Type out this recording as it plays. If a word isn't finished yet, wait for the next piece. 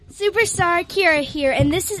Superstar Kira here,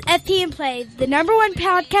 and this is FP and Play, the number one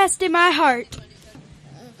podcast in my heart.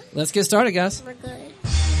 Let's get started, guys. We're good.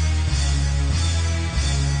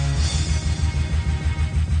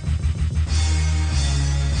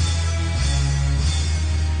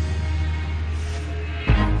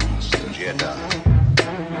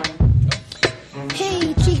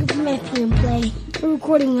 Hey, Jacob from FP and Play. We're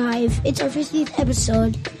recording live. It's our 50th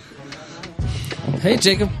episode. Hey,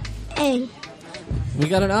 Jacob. Hey, We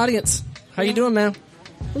got an audience. How you doing, man?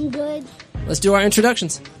 I'm good. Let's do our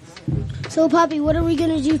introductions. So, Poppy, what are we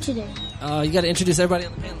going to do today? You got to introduce everybody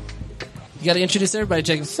on the panel. You got to introduce everybody,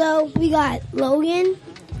 Jacob. So, we got Logan.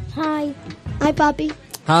 Hi. Hi, Poppy.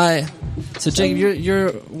 Hi. So, Jacob,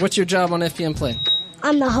 you're what's your job on FP and Play?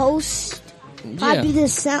 I'm the host. Yeah.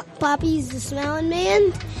 Poppy's the smiling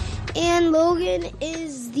man. And Logan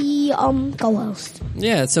is the co-host.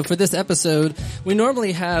 Yeah, so for this episode, we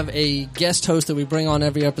normally have a guest host that we bring on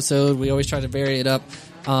every episode. We always try to vary it up.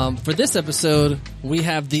 For this episode, we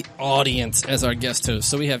have the audience as our guest host.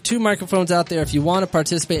 So we have 2 microphones out there. If you want to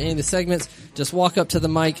participate in any of the segments, just walk up to the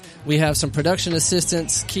mic. We have some production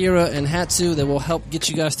assistants, Kira and Hatsu, that will help get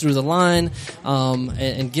you guys through the line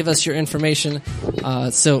and give us your information.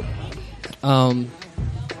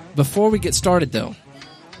 Before we get started, though,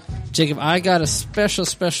 Jacob, I got a special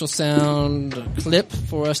sound clip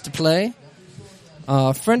for us to play.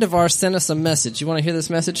 A friend of ours sent us a message. You want to hear this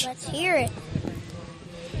message? Let's hear it.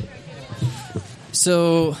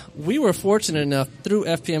 So we were fortunate enough through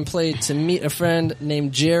FPM Play to meet a friend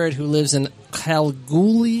named Jared who lives in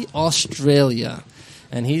Kalgoorlie, Australia.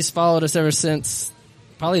 And he's followed us ever since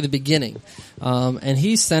probably the beginning. And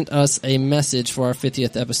he sent us a message for our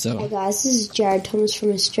 50th episode. Hey guys, this is Jared Thomas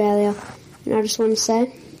from Australia. And I just want to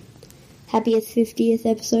say, happy 50th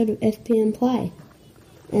episode of FPM Play.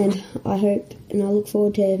 And I hope and I look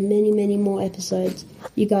forward to many, many more episodes.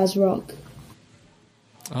 You guys rock.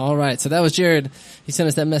 All right, so that was Jared. He sent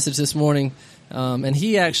us that message this morning. And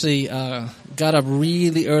he actually got up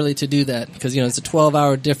really early to do that because, it's a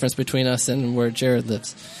 12-hour difference between us and where Jared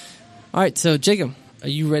lives. All right, so Jacob, are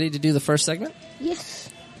you ready to do the first segment? Yes.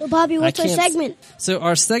 So, Poppy, what's our segment? So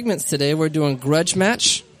our segments today, we're doing Grudge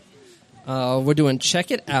Match. We're doing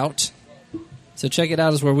Check It Out. So Check It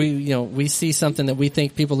Out is where we see something that we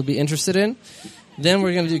think people will be interested in. Then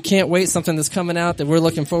we're going to do Can't Wait, something that's coming out that we're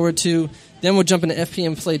looking forward to. Then we'll jump into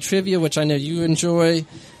FPM Play Trivia, which I know you enjoy.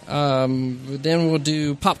 Then we'll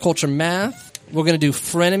do Pop Culture Math. We're going to do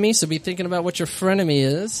Frenemy, so be thinking about what your frenemy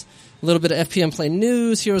is. A little bit of FPM Play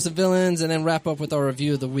News, Heroes and Villains, and then wrap up with our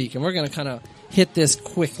Review of the Week. And we're going to kind of hit this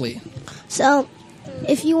quickly. So,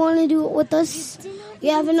 if you want to do it with us, we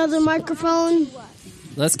have another microphone.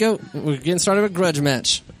 Let's go. We're getting started with Grudge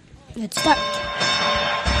Match. Let's start.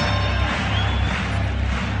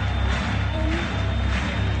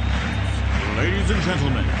 Ladies and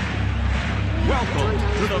gentlemen, welcome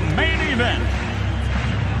to the main event.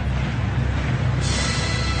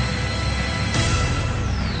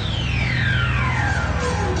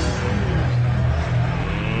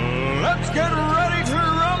 Let's get ready to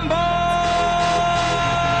rumble!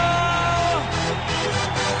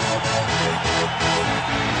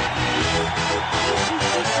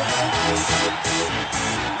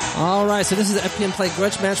 All right, so this is the FPM Play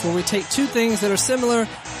Grudge Match where we take 2 things that are similar,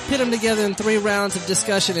 pit them together in 3 rounds of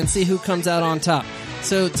discussion, and see who comes out on top.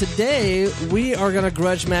 So today, we are going to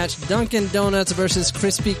grudge match Dunkin' Donuts versus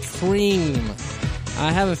Krispy Kreme.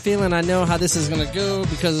 I have a feeling I know how this is going to go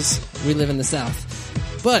because we live in the South.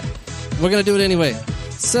 But we're going to do it anyway.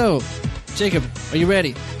 So, Jacob, are you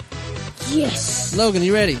ready? Yes. Logan,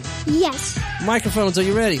 you ready? Yes. Microphones, are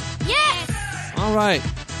you ready? Yes! All right.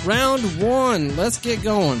 Round 1. Let's get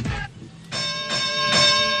going.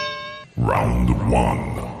 Round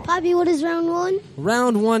 1. Poppy, what is round 1?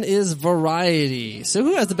 Round 1 is variety. So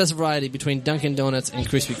who has the best variety between Dunkin' Donuts and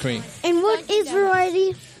Krispy Kreme? And what is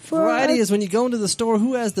variety? Variety is when you go into the store,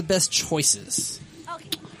 who has the best choices?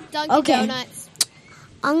 Dunkin' Donuts.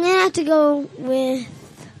 I'm going to have to go with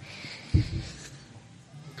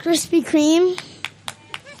Krispy Kreme.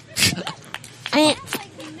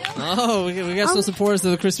 Oh, we got some supporters to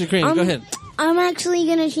the Krispy Kreme. Go ahead. I'm actually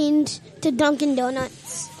going to change to Dunkin'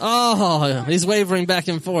 Donuts. Oh, he's wavering back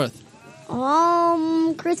and forth.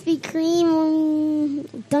 Krispy Kreme,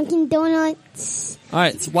 Dunkin' Donuts. All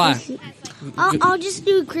right, so why? I'll just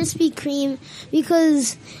do Krispy Kreme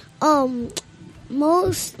because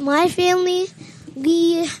my family,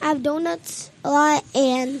 we have donuts a lot,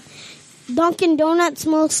 and Dunkin' Donuts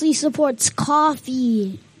mostly supports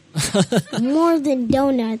coffee more than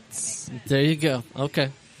donuts. There you go. Okay.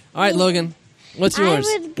 All right, Logan, what's yours?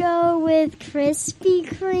 I would go with Krispy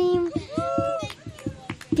Kreme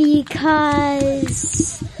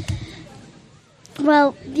because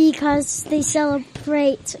they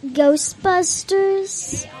celebrate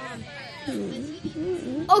Ghostbusters.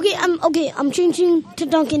 Okay, I'm changing to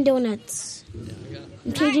Dunkin' Donuts.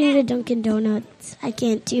 I'm changing to Dunkin' Donuts. I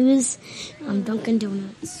can't choose. Dunkin'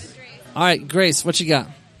 Donuts. All right, Grace, what you got?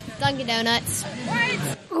 Dunkin' Donuts.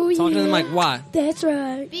 Oh, Talking to the mic. Why? That's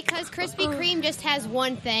right. Because Krispy Kreme just has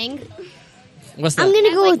one thing. What's that? I'm gonna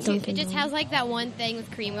It go has, with like, Dunkin' It just Donuts. has like that one thing with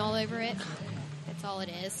cream all over it. That's all it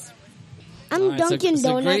is. I'm All right, Dunkin'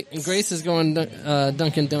 so Donuts. Grace is going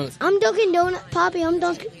Dunkin' Donuts. I'm Dunkin' Donuts. Poppy, I'm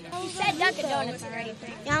Dunkin'. You said Dunkin' Donuts already.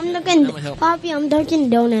 Yeah, I'm That Dunkin'. would help. Poppy, I'm Dunkin'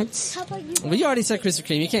 Donuts. Well, you already said Krispy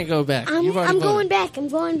Kreme. You can't go back. I'm You've already going voted. back. I'm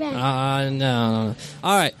going back. No.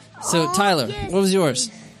 All right. So, Tyler, what was yours?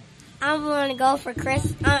 I'm going to go for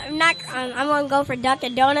I'm going to go for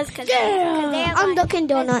Dunkin' Donuts because they have I'm Dunkin'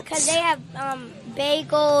 Donuts. because they have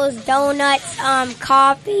bagels, donuts,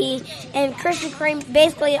 coffee, and Krispy Kreme.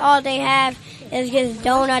 Basically, all they have is just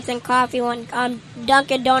donuts and coffee. When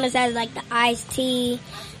Dunkin' Donuts has like the iced tea,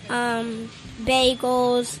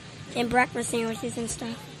 bagels, and breakfast sandwiches and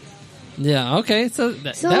stuff. Yeah, okay. So,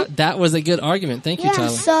 that was a good argument. Thank you, Yeah, Tyler.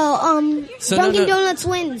 so Dunkin' no. Donuts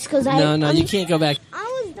wins because No, you can't go back.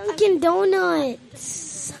 I was Dunkin'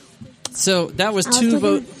 Donuts. So, that was I was two Dunkin'-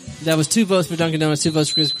 votes. That was 2 votes for Dunkin' Donuts, 2 votes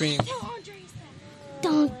for Krispy Kreme.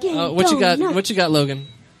 Dunkin' What you got? Donuts. What you got, Logan?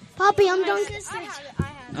 Poppy, I'm Dunkin'.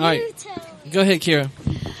 All right. Go ahead, Kira.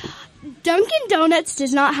 Dunkin' Donuts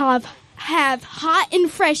does not have hot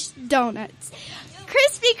and fresh donuts.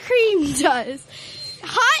 Krispy Kreme does.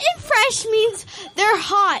 Hot and fresh means they're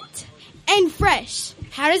hot and fresh.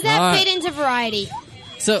 How does that All right. fit into variety?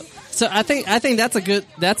 So I think that's a good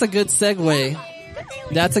segue.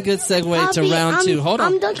 That's a good segue to Poppy, round 2. Hold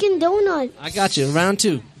on. I'm Dunkin' Donuts. I got you. Round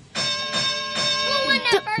 2.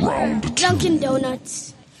 Dunkin'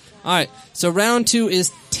 Donuts. All right. So round 2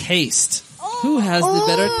 is taste. Who has the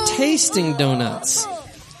better tasting donuts? All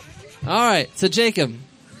right. So Jacob,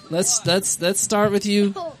 let's start with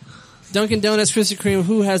you. Dunkin' Donuts, Krispy Kreme.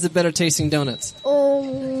 Who has the better tasting donuts?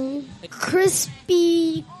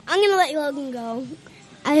 Crispy. I'm gonna let Logan go.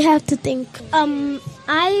 I have to think.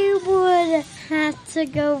 I would have to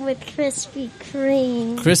go with Krispy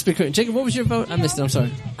Kreme. Krispy Kreme. Jacob, what was your vote? I missed it. I'm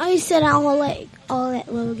sorry. I said I'll let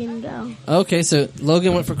Logan go. Okay. So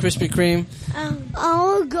Logan went for Krispy Kreme.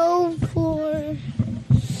 I'll go for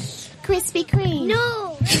Krispy Kreme.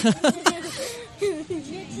 No.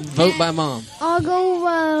 Vote by mom. I'll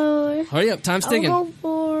go. Hurry up. Time's ticking. I'll go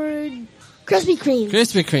for Krispy Kreme.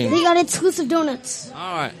 Krispy Kreme. They got exclusive donuts.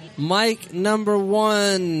 All right. Mike number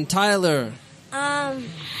 1, Tyler. I'm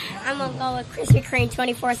going to go with Krispy Kreme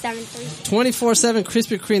 24/7. 24/7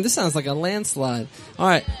 Krispy Kreme. This sounds like a landslide. All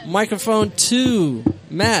right. Microphone 2,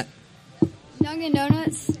 Matt. Dunkin'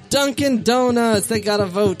 Donuts. Dunkin' Donuts. They got a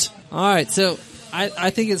vote. All right. So I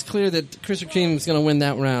think it's clear that Krispy Kreme is going to win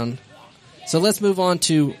that round. So let's move on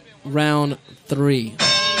to round 3.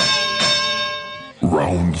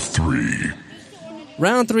 Round 3.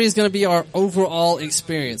 Round 3 is going to be our overall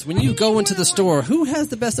experience. When you go into the store, who has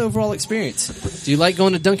the best overall experience? Do you like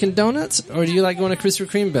going to Dunkin' Donuts or do you like going to Krispy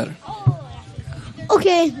Kreme better?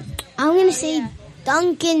 Okay, I'm gonna say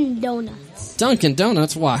Dunkin' Donuts. Dunkin'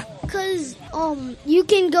 Donuts. Why? Cause you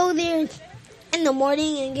can go there in the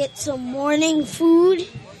morning and get some morning food,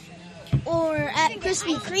 or at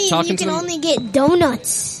Krispy Kreme Talking you can to- only get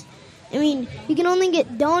donuts. I mean, you can only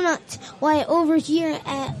get donuts. While over here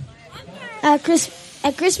at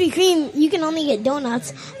Krispy Kreme you can only get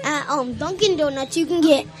donuts. At Dunkin' Donuts you can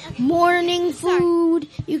get morning food.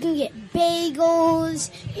 You can get bagels.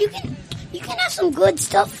 You can have some good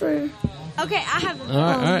stuff for. Okay, I have a All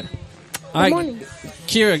right. All right. morning.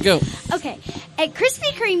 Kira, go. Okay, at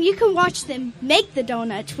Krispy Kreme, you can watch them make the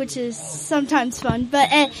donuts, which is sometimes fun. But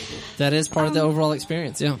at That is part of the overall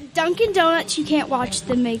experience, yeah. Dunkin' Donuts, you can't watch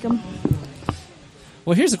them make them.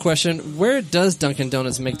 Well, here's a question. Where does Dunkin'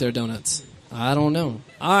 Donuts make their donuts? I don't know.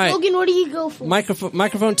 All right. Logan, what do you go for?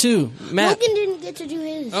 Microphone 2, Matt. Logan didn't get to do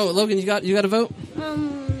his. Oh, Logan, you got a vote?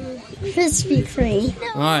 Krispy Kreme.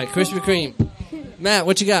 All right, Krispy Kreme. Matt,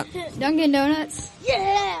 what you got? Dunkin' Donuts.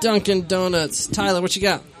 Yeah. Dunkin' Donuts. Tyler, what you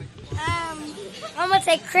got? I'm gonna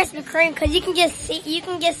say Krispy Kreme because you can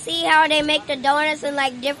just see how they make the donuts in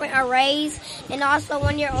like different arrays, and also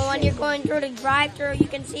when you're going through the drive-thru, you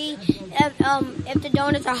can see if the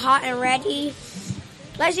donuts are hot and ready.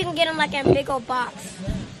 Plus, you can get them like in a big old box.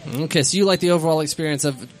 Okay, so you like the overall experience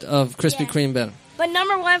of Krispy Kreme better. But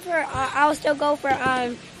number one I'll still go for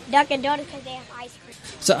Dunkin' Donuts because they have ice cream.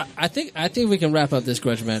 So I think we can wrap up this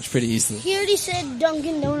grudge match pretty easily. He already said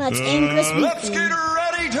Dunkin' Donuts and Krispy Let's Kreme. get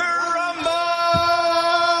ready to rumble!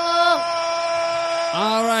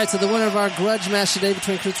 All right, so the winner of our grudge match today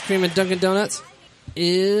between Krispy Kreme and Dunkin' Donuts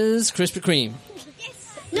is Krispy Kreme.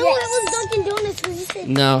 No, it was Dunkin' Donuts because you said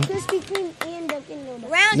No. Krispy Kreme and Dunkin'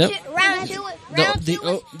 Donuts. Nope. Round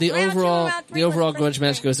two. The overall grudge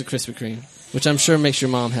match goes to Krispy Kreme, which I'm sure makes your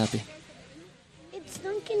mom happy. It's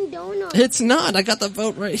Dunkin' Donuts. It's not. I got the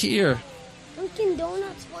vote right here. Dunkin'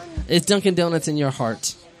 Donuts won. It's Dunkin' Donuts in your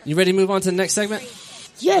heart. You ready to move on to the next segment?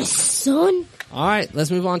 Yes, son. All right, let's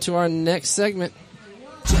move on to our next segment.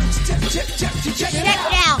 Check it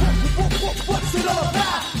out.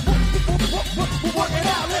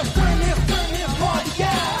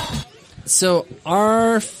 So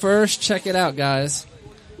our first check it out, guys,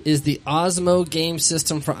 is the Osmo game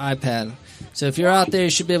system for iPad. So if you're out there, you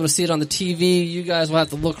should be able to see it on the TV. You guys will have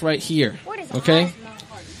to look right here. Okay?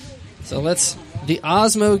 So the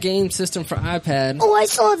Osmo game system for iPad. Oh, I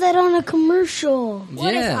saw that on a commercial.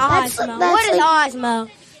 Yeah. Osmo. What is Osmo?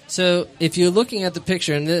 So if you're looking at the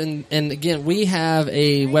picture, and again, we have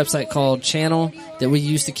a website called Channel that we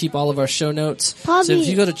use to keep all of our show notes. Bobby. So if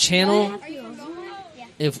you go to Channel,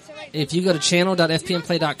 if you go to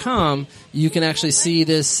channel.fpmplay.com, you can actually see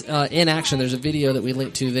this in action. There's a video that we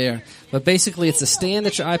link to there. But basically, it's a stand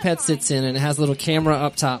that your iPad sits in, and it has a little camera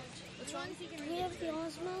up top.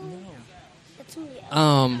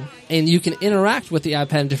 And you can interact with the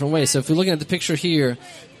iPad in different ways. So if you're looking at the picture here,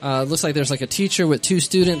 it looks like there's like a teacher with two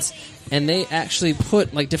students, and they actually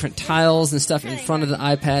put like different tiles and stuff in front of the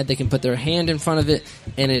iPad. They can put their hand in front of it,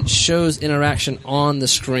 and it shows interaction on the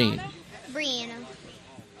screen. Brianna.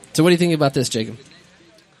 So what do you think about this, Jacob?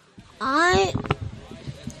 I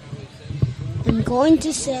am going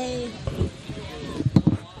to say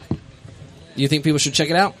Do you think people should check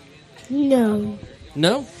it out? no.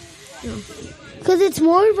 No? Because it's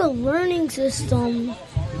more of a learning system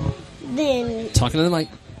than... Talking to the mic.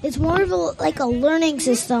 It's more of a learning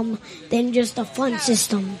system than just a fun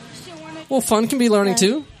system. Well, fun can be learning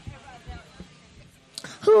too.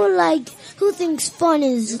 Who thinks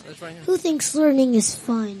learning is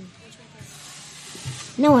fun?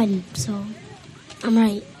 No one, so I'm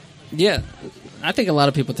right. Yeah. I think a lot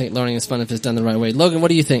of people think learning is fun if it's done the right way. Logan, what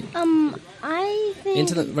do you think? I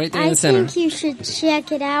think right there in the center. I think you should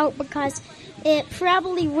check it out because it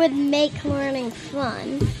probably would make learning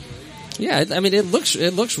fun. Yeah, I mean, it looks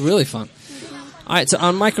really fun. All right, so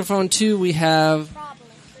on microphone 2 we have,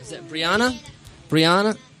 is that Brianna?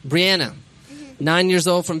 Brianna, 9 years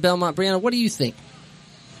old from Belmont. Brianna, what do you think?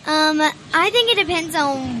 I think it depends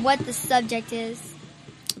on what the subject is.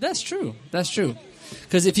 That's true.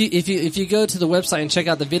 Because if you go to the website and check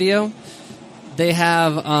out the video, they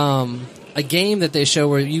have a game that they show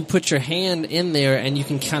where you put your hand in there and you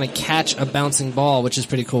can kind of catch a bouncing ball, which is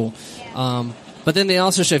pretty cool. But then they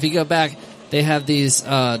also show, if you go back, they have these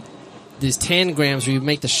tangrams where you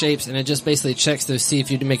make the shapes, and it just basically checks to see if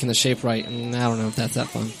you're making the shape right. And I don't know if that's that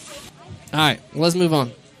fun. All right, let's move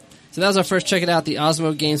on. So that was our first check it out, the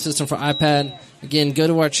Osmo game system for iPad. Again, go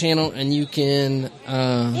to our channel and you can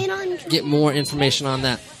get more information on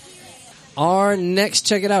that. Our next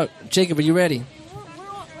check it out. Jacob, are you ready?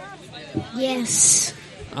 Yes.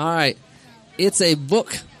 All right. It's a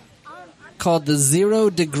book called The 0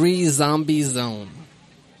 Degree Zombie Zone.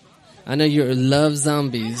 I know you love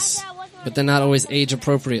zombies, but they're not always age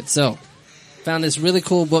appropriate. So, found this really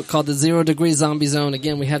cool book called The 0 Degree Zombie Zone.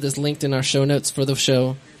 Again, we have this linked in our show notes for the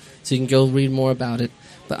show, so you can go read more about it.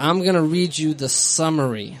 But I'm going to read you the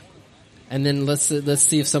summary, and then let's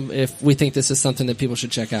see if we think this is something that people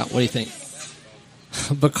should check out. What do you think?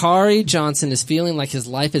 Bakari Johnson is feeling like his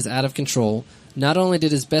life is out of control. Not only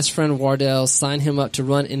did his best friend Wardell sign him up to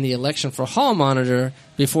run in the election for hall monitor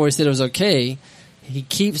before he said it was okay, he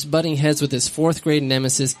keeps butting heads with his 4th grade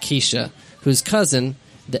nemesis Keisha, whose cousin,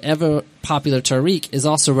 the ever-popular Tariq, is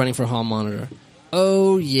also running for hall monitor.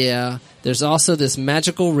 Oh yeah, there's also this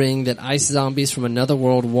magical ring that ice zombies from another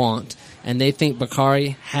world want, and they think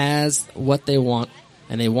Bakari has what they want,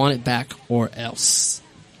 and they want it back or else.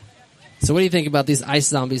 So what do you think about these ice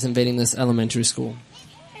zombies invading this elementary school?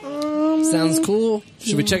 Sounds cool.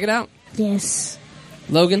 Should we check it out? Yes.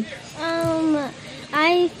 Logan?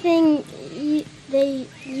 I think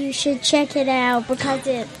you should check it out because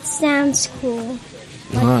it sounds cool.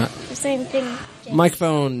 All right. The same thing.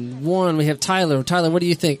 Microphone 1, we have Tyler. Tyler, what do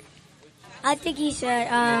you think? I think you should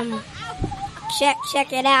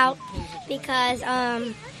check it out because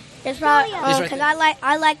it's probably because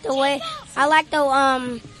I like the way I like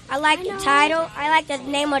the title. I like the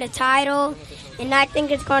name of the title, and I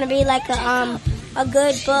think it's going to be like a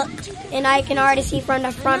good book. And I can already see from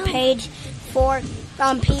the front page 4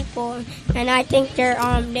 people, and I think they're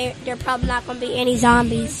probably not going to be any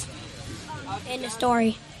zombies in the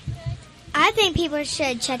story. I think people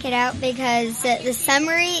should check it out because the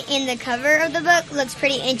summary in the cover of the book looks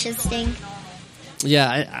pretty interesting.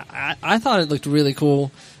 Yeah, I thought it looked really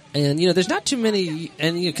cool. And, there's not too many,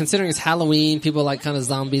 and considering it's Halloween, people like kind of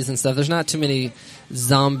zombies and stuff, there's not too many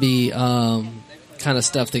zombie kind of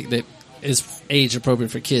stuff that is age appropriate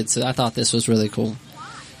for kids. So I thought this was really cool.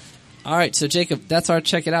 All right, so Jacob, that's our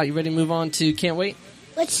check it out. You ready to move on to Can't Wait?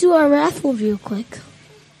 Let's do our raffle real quick.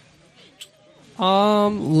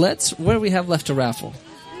 What do we have left to raffle?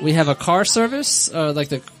 We have a car service, and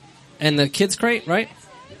the kids crate, right?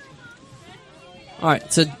 All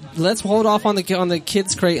right, so let's hold off on the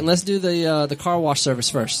kids crate and let's do the car wash service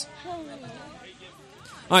first.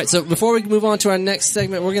 All right, so before we move on to our next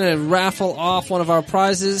segment, we're going to raffle off one of our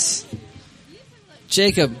prizes.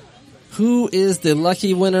 Jacob, who is the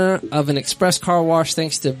lucky winner of an express car wash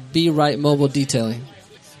thanks to Be Right Mobile Detailing?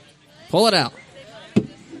 Pull it out.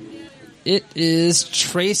 It is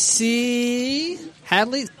Tracy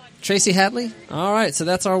Hadley. Tracy Hadley? All right, so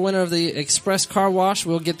that's our winner of the express car wash.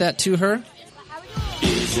 We'll get that to her.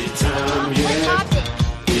 Is it time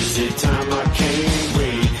yet? Is it time I can't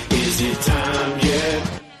wait? Is it time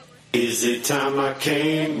yet? Is it time I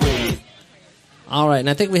can't wait? All right, and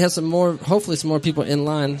I think we have hopefully some more people in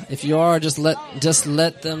line. If you are, just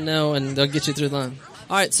let them know and they'll get you through the line.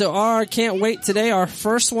 All right, so our Can't Wait today, our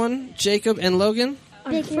first one, Jacob and Logan.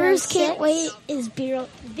 Our first Can't Wait is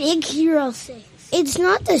Big Hero 6. It's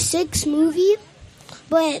not the 6th movie,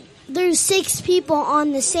 but there's 6 people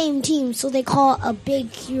on the same team, so they call it a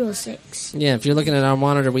Big Hero 6. Yeah, if you're looking at our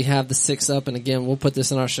monitor, we have the 6 up, and again, we'll put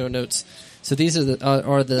this in our show notes. So these are the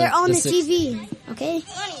they're on the 6. TV, okay?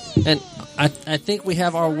 And I think we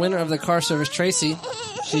have our winner of the car service, Tracy.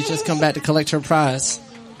 She's just come back to collect her prize.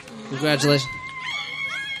 Congratulations.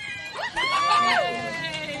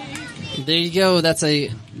 There you go. That's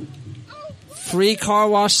a free car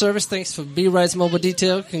wash service thanks for Be Right's Mobile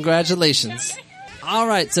Detail. Congratulations. All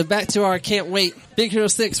right, so back to our Can't Wait. Big Hero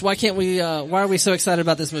 6. Why are we so excited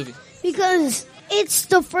about this movie? Because it's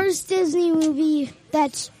the first Disney movie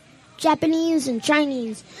that's Japanese and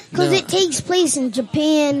Chinese. Because it takes place in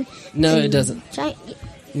Japan. No, it doesn't.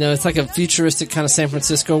 No, it's like a futuristic kind of San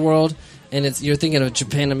Francisco world, and you're thinking of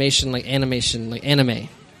Japanimation, like anime.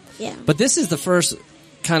 Yeah. But this is the first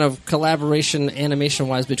kind of collaboration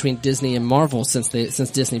animation-wise between Disney and Marvel since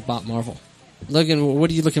Disney bought Marvel. Logan,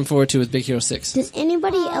 what are you looking forward to with Big Hero 6? Does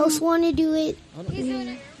anybody else want to do it?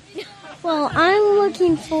 Well, I'm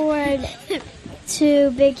looking forward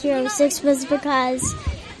to Big Hero 6 was because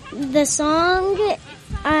the song,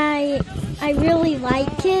 I really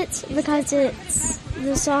like it because it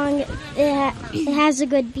has a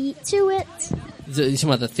good beat to it. You talking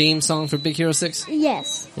about the theme song for Big Hero 6?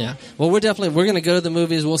 Yes. Yeah. Well, we're going to go to the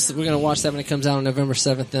movies. We're going to watch that when it comes out on November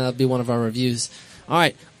 7th, and that'll be one of our reviews. All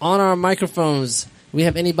right. On our microphones, we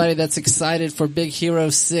have anybody that's excited for Big Hero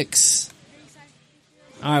 6?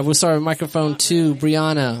 All right. We'll start with microphone 2,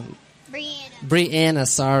 Brianna. Brianna,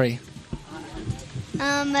 sorry.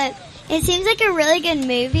 It seems like a really good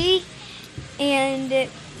movie, and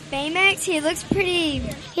Baymax, he looks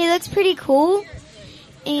pretty cool,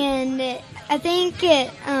 and I think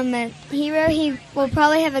Hero, he will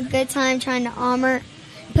probably have a good time trying to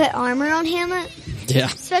put armor on him. Yeah.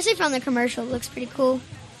 Especially from the commercial, it looks pretty cool.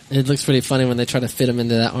 It looks pretty funny when they try to fit him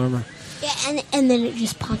into that armor. Yeah, and then it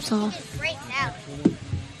just pops off. Breaks out.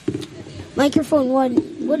 Microphone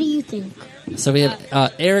 1, what do you think? So we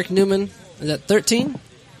have Eric Newman, is that 13?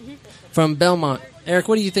 Mm-hmm. From Belmont. Eric,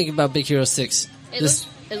 what do you think about Big Hero 6? It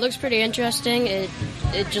looks pretty interesting. It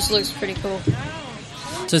just looks pretty cool.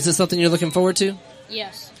 So is this something you're looking forward to?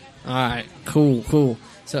 Yes. All right, cool.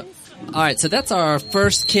 So, all right, so that's our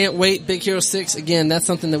first Can't Wait Big Hero 6. Again, that's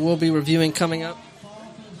something that we'll be reviewing coming up.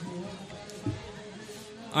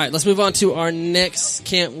 All right, let's move on to our next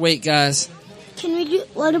Can't Wait, guys.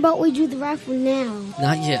 What about we do the raffle now?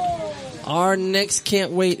 Not yet. Our next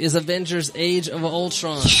Can't Wait is Avengers Age of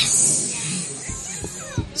Ultron. Yes!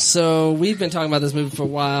 So we've been talking about this movie for a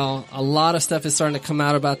while. A lot of stuff is starting to come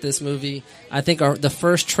out about this movie. I think the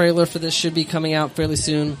first trailer for this should be coming out fairly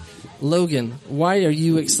soon. Logan, why are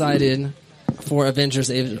you excited for Avengers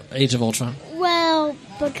Age of Ultron? Well,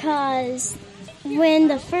 because when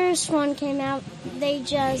the first one came out, they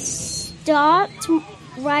just stopped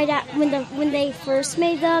right at when they first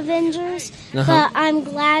made the Avengers. Uh-huh. But I'm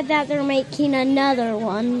glad that they're making another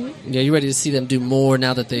one. Yeah, you ready to see them do more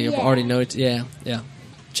now that they already know it? Yeah.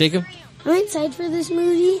 Jacob? I'm excited for this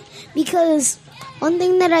movie because one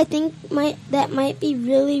thing that I think might be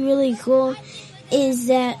really, really cool is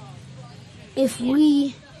that if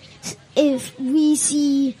we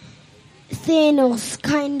see Thanos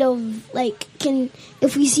kind of like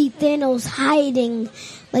if we see Thanos hiding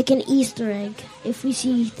like an Easter egg, if we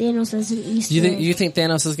see Thanos as an Easter egg. You think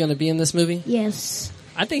Thanos is going to be in this movie? Yes.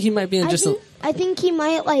 I think he might be in I think he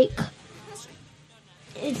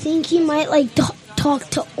might talk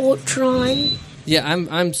to Ultron. Yeah,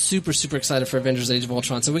 I'm super excited for Avengers: Age of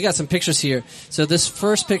Ultron. So we got some pictures here. So this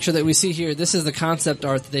first picture that we see here, this is the concept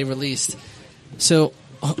art that they released. So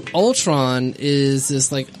Ultron is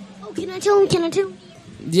this like. Oh, can I tell him?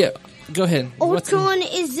 Yeah, go ahead. Ultron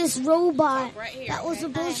is this robot that was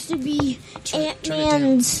supposed to be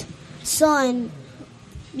Ant-Man's son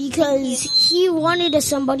because he wanted a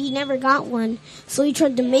son, but he never got one. So he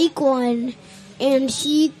tried to make one, and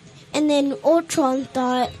then Ultron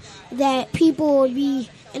thought that people would be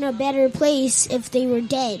in a better place if they were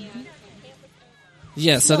dead.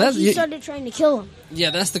 Yeah, so he started trying to kill him.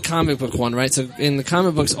 Yeah, that's the comic book one, right? So in the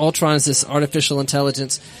comic books, Ultron is this artificial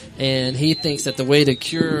intelligence, and he thinks that the way to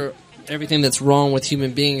cure everything that's wrong with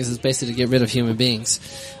human beings is basically to get rid of human beings.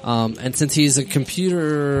 And since he's a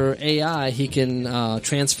computer AI, he can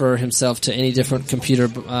transfer himself to any different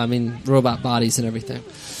robot bodies and everything.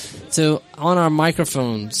 So on our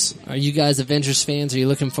microphones, are you guys Avengers fans? Are you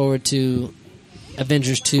looking forward to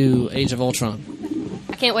Avengers 2 Age of Ultron?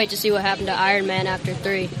 I can't wait to see what happened to Iron Man after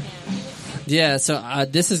 3. Yeah, so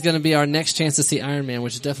this is going to be our next chance to see Iron Man,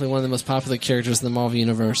 which is definitely one of the most popular characters in the Marvel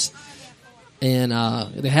Universe. And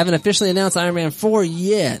they haven't officially announced Iron Man 4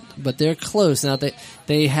 yet, but they're close. Now,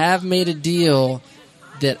 they have made a deal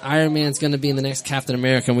that Iron Man's going to be in the next Captain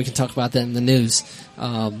America, and we can talk about that in the news.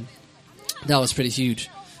 That was pretty huge.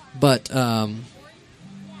 But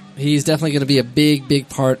he's definitely going to be a big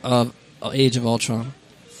part of Age of Ultron.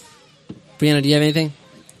 Brianna, do you have anything?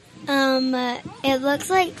 It looks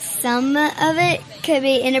like some of it could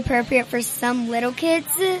be inappropriate for some little kids,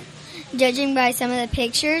 judging by some of the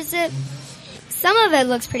pictures. Some of it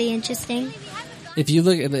looks pretty interesting. If you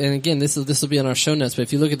look at, and again, this will be on our show notes, but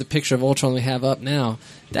if you look at the picture of Ultron we have up now,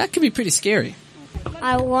 that could be pretty scary.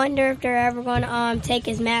 I wonder if they're ever going to take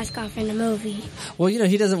his mask off in the movie. Well,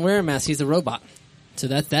 he doesn't wear a mask. He's a robot. So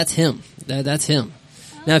that's him. That's him.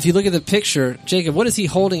 Now, if you look at the picture, Jacob, what is he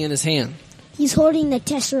holding in his hand? He's holding the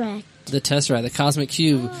Tesseract. The Tesseract, the Cosmic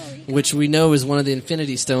Cube, which we know is one of the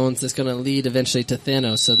Infinity Stones that's going to lead eventually to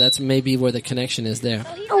Thanos. So that's maybe where the connection is there.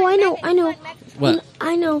 Oh, I know. What?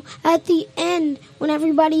 I know. At the end, when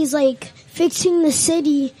everybody's fixing the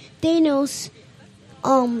city, Thanos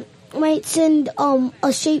might send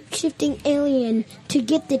a shape-shifting alien to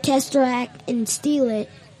get the Tesseract and steal it.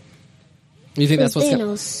 You think that's what's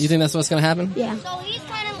Thanos. You think that's what's going to happen? Yeah. So he's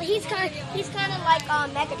kind of like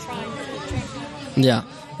Megatron. Yeah.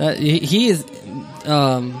 He is.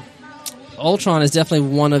 Ultron is definitely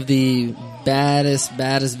one of the baddest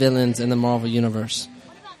villains in the Marvel Universe.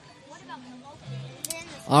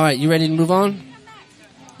 All right, you ready to move on?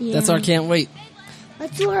 Yeah. That's our can't wait.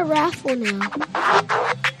 Let's do a raffle now.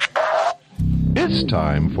 It's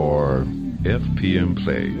time for FPM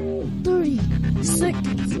Play. 30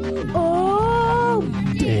 seconds. Oh!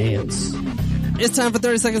 Dance. It's time for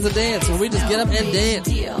 30 seconds of dance, where we just get up and dance.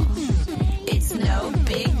 It's no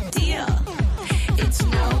big deal. It's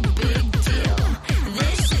no big deal.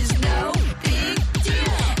 This is no big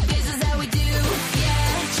deal. This is how we do. Yeah,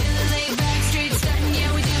 chillin' laid back, straight stuntin'. Yeah,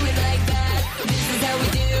 we do it like that. This is how we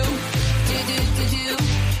do. Do.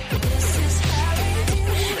 This is how we do.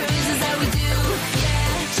 This is how we do. Yeah,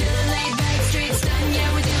 chillin' laid back, straight stuntin'. Yeah,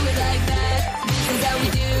 we do it like that. This is how we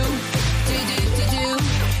do. Do.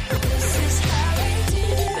 This is how we do.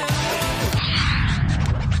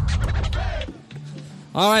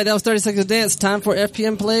 All right, that was 30 seconds of dance. Time for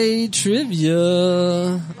FPM Play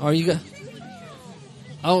Trivia. Are you guys?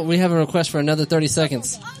 Oh, we have a request for another 30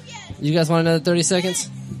 seconds. You guys want another 30 seconds?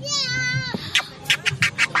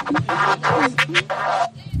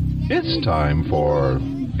 It's time for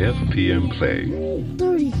FPM Play.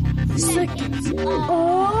 30 seconds.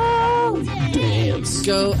 Oh! Dance.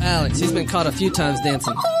 Go, Alex. He's been caught a few times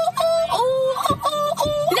dancing.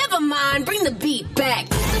 Never mind, bring the beat back.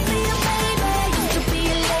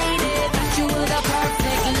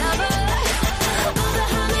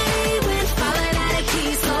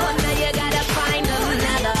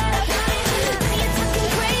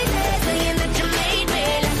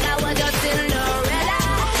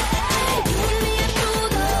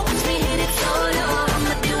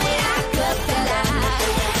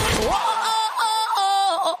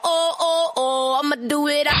 Do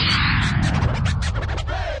it.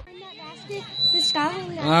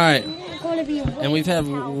 All right. And we've had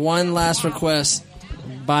one last request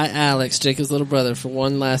by Alex, Jacob's little brother, for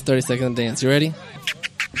one last 30 second dance. You ready?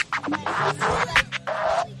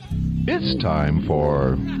 It's time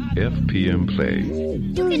for FPM Play.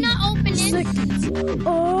 You cannot open it.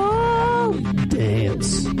 Oh!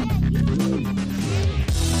 Dance.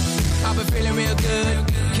 I've been feeling real good.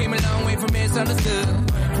 Came a long way from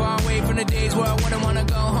misunderstood. Far away from the days where I wouldn't want to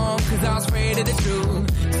go home, cause I was afraid of the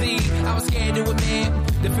truth. See, I was scared to admit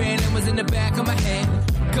the feeling was in the back of my head.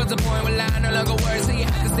 Cause the point where line no longer works, so you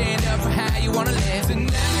have to stand up for how you wanna live.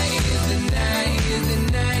 Tonight is the night, is the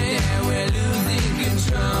night that we're losing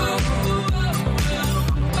control.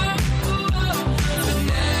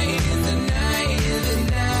 Tonight is the night, is the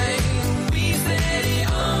night we set it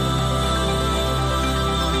on.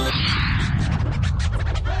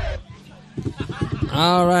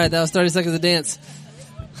 All right, that was 30 seconds of dance.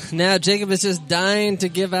 Now Jacob is just dying to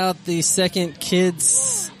give out the second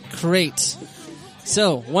kids crate.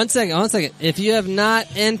 So, one second. If you have not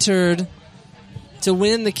entered to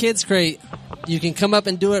win the kids crate, you can come up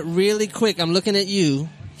and do it really quick. I'm looking at you.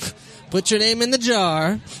 Put your name in the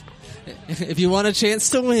jar. If you want a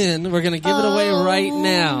chance to win, we're going to give it away right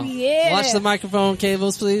now. Yeah. Watch the microphone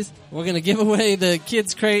cables, please. We're going to give away the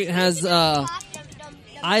kids crate. It has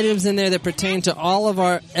items in there that pertain to all of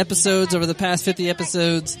our episodes over the past 50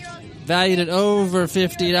 episodes, valued at over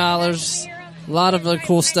 $50. A lot of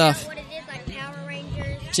cool stuff.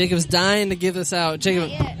 Jacob's dying to give this out. Jacob,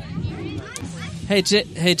 hey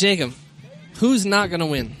Jacob, who's not going to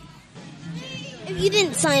win? If you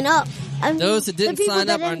didn't sign up. Those that didn't sign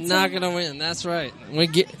up are not going to win. That's right.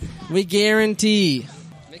 We guarantee.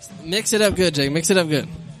 Mix it up good, Jacob. Mix it up good.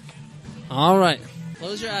 All right.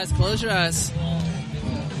 Close your eyes. Close your eyes.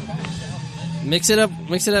 Mix it up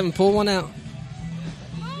and pull one out.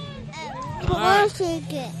 All right.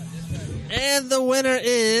 And the winner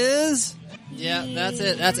is... Yeah, that's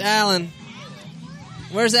it. That's Alan.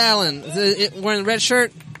 Where's Alan? Wearing a red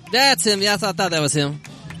shirt? That's him. Yes, I thought that was him.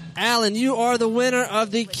 Alan, you are the winner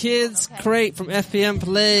of the kids crate from FPM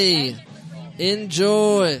Play.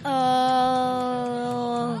 Enjoy.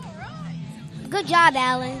 Good job,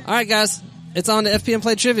 Alan. All right, guys. It's on to FPM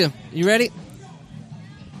Play Trivia. You ready?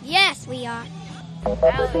 Yes, we are. You know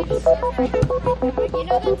that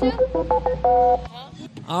too?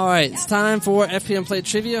 All right, it's time for FPM Play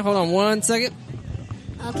Trivia. Hold on 1 second.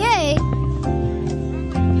 Okay.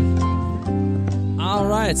 All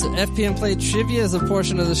right, so FPM Play Trivia is a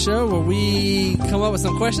portion of the show where we come up with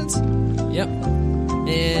some questions. Yep.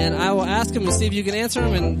 And I will ask them to see if you can answer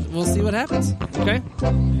them, and we'll see what happens. Okay?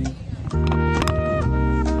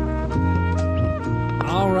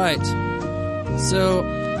 All right. So,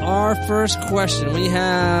 our first question, we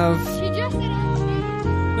have...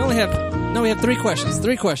 we have 3 questions.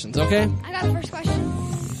 3 questions, okay? I got the first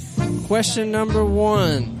question. Question number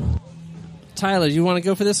 1. Tyler, you want to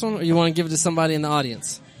go for this one, or you want to give it to somebody in the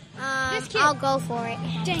audience? I'll go for it.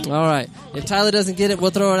 All right. If Tyler doesn't get it, we'll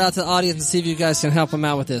throw it out to the audience and see if you guys can help him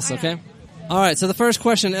out with this, okay? All right, so the first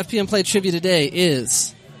question, FPM Play Trivia today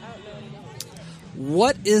is,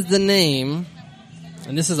 what is the name,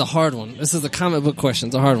 and this is a hard one. This is a comic book question.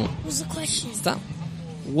 It's a hard one. What's the question? Stop.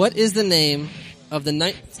 What is the name of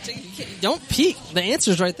the don't peek. The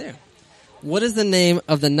answer's right there. What is the name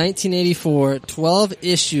of the 1984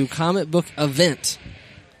 12-issue comic book event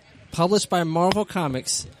published by Marvel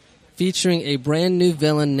Comics featuring a brand new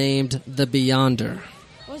villain named the Beyonder?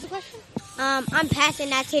 What was the question? I'm passing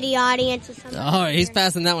that to the audience or something. All right, he's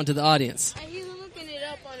passing that one to the audience. He's looking it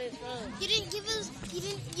up on his phone. You didn't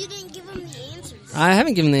give him the answers. I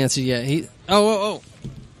haven't given the answer yet. Oh.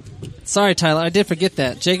 Sorry, Tyler, I did forget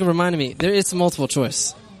that. Jacob reminded me. There is some multiple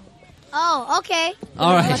choice. Oh, okay.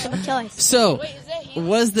 All right. Multiple choice. So,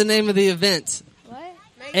 what's the name of the event? What?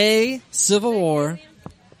 A, Civil War.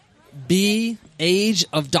 B, Age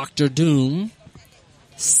of Dr. Doom.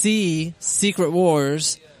 C, Secret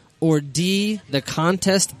Wars. Or D, the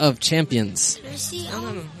Contest of Champions. You see,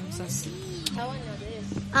 No.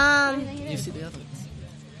 um, You see the other ones.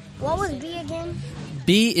 What was B again?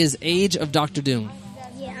 B is Age of Dr. Doom.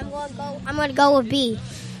 Yeah, I'm gonna go with B.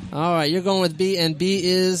 All right, you're going with B, and B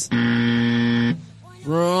is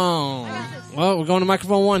wrong. Well, we're going to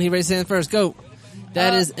microphone 1. He raised his hand first. Go.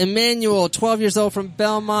 That is Emmanuel, 12 years old from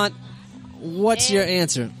Belmont. What's your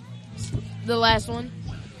answer? The last one.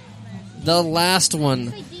 The last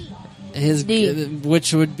one.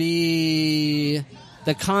 Which would be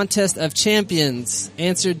the Contest of Champions.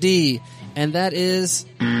 Answer D. And that is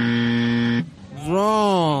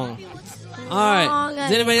wrong. All right.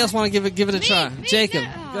 Does anybody else want to give it a try? Jacob,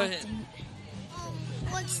 go ahead.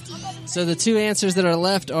 So the 2 answers that are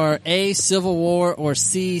left are A, Civil War, or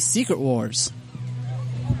C, Secret Wars.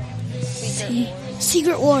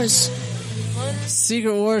 Secret Wars.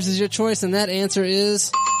 Secret Wars is your choice, and that answer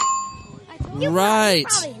is right.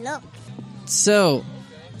 So,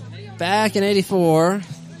 back in 84,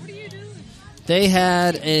 they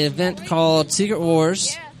had an event called Secret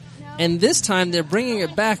Wars. And this time they're bringing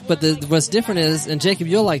it back, but what's different is, and Jacob,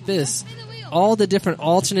 you'll like this, all the different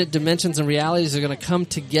alternate dimensions and realities are going to come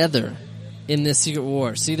together in this Secret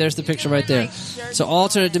War. See, there's the picture right there. So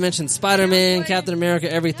alternate dimensions, Spider-Man, Captain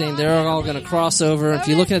America, everything, they're all going to cross over. If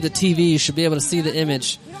you're looking at the TV, you should be able to see the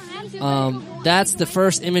image. That's the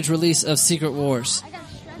first image release of Secret Wars.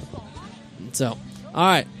 So, all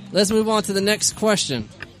right, let's move on to the next question.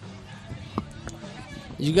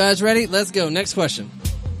 You guys ready? Let's go. Next question.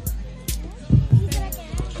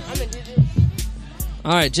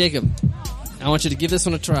 All right, Jacob, I want you to give this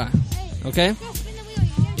one a try, okay?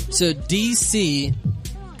 So DC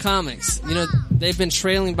Comics, you know, they've been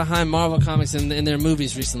trailing behind Marvel Comics in their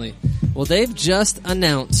movies recently. Well, they've just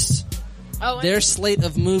announced their slate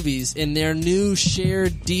of movies in their new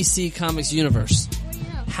shared DC Comics universe.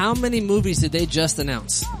 How many movies did they just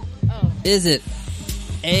announce? Is it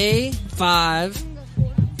A, 5,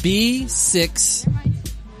 B, 6,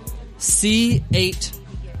 C, 8,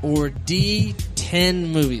 or D,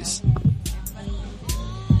 10 movies?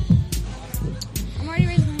 I'm already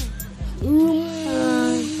raising my hand.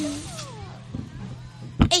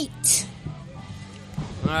 8.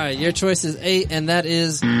 All right, your choice is 8, and that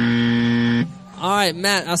is... All right,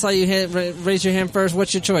 Matt, I saw you raise your hand first.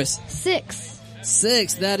 What's your choice? 6.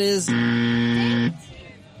 6, that is...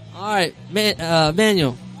 All right,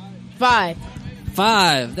 Manuel. 5.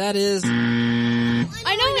 5, that is... I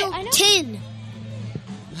know. 10.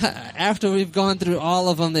 After we've gone through all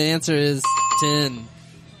of them, the answer is 10.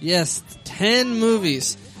 Yes, 10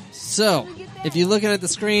 movies. So, if you're looking at the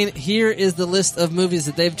screen, here is the list of movies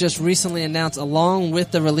that they've just recently announced along with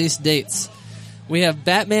the release dates. We have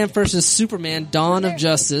Batman vs. Superman, Dawn of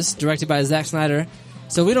Justice, directed by Zack Snyder.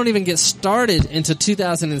 So we don't even get started into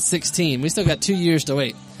 2016. We still got 2 years to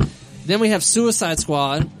wait. Then we have Suicide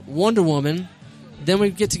Squad, Wonder Woman. Then we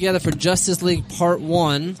get together for Justice League Part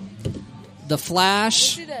 1, The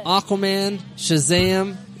Flash, Aquaman,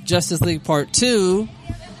 Shazam, Justice League Part 2,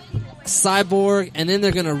 Cyborg, and then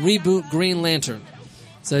they're going to reboot Green Lantern.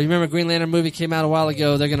 So you remember Green Lantern movie came out a while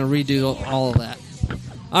ago. They're going to redo all of that.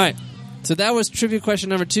 All right. So that was trivia question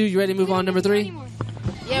number 2. You ready to move on to number 3?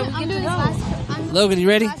 Yeah, we can do this. Logan, you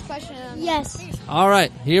ready? Yes. All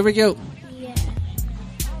right. Here we go. Yeah.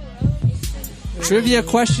 Trivia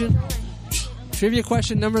question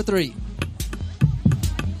number 3.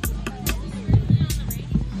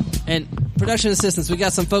 And production assistants, we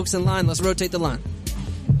got some folks in line. Let's rotate the line.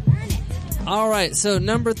 All right, so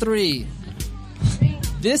number 3.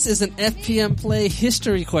 This is an FPM Play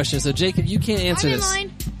history question, so Jacob, you can't answer this.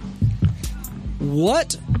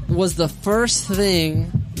 What was the first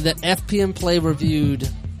thing that FPM Play reviewed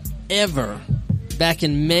ever back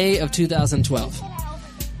in May of 2012?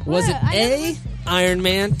 Was it A, Iron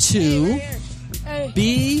Man 2,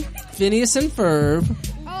 B, Phineas and Ferb,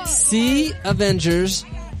 C, Avengers,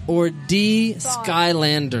 or D,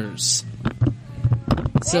 Skylanders?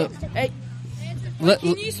 So,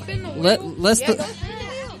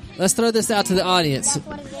 let's throw this out to the audience.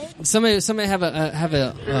 Somebody have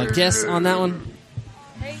a guess on that one?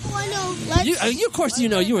 You, of course, you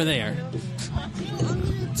know you were there.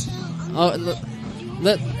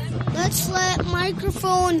 Let's let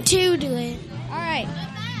microphone 2 do it. All right.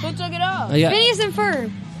 Don't talk it off. Yeah. Phineas and Ferb.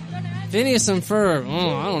 Phineas and Ferb.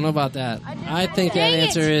 Oh, I don't know about that. I think that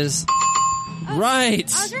answer is right.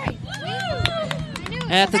 I was right.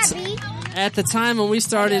 At the time when we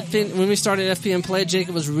started FPM Play,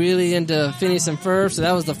 Jacob was really into Phineas and Ferb, so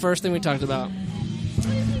that was the first thing we talked about.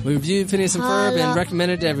 We reviewed Phineas and Ferb and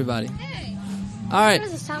recommended it to everybody. All right,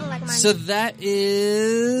 so that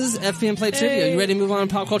is FPM Play Trivia. You ready to move on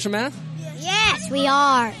to Pop Culture Math? Yes, we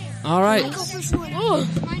are. All right.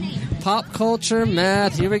 Pop Culture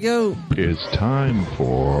Math, here we go. It's time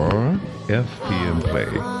for FPM Play.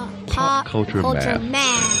 Pop Culture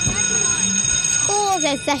Math. School's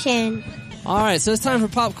in session. All right, so it's time for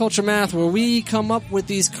Pop Culture Math, where we come up with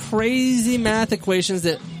these crazy math equations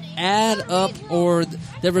that add up or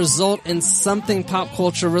that result in something pop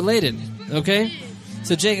culture related. Okay?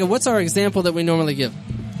 So, Jacob, what's our example that we normally give? 4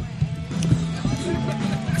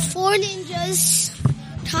 ninjas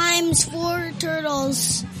times 4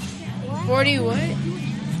 turtles 40 what?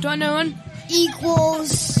 21?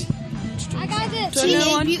 equals I got this.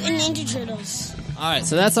 Teenage Mutant Ninja Turtles. All right,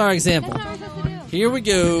 so that's our example. Here we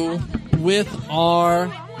go with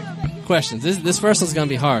our questions. This first one's going to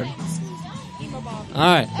be hard. All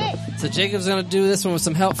right, so Jacob's going to do this one with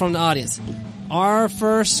some help from the audience. Our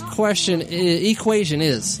first equation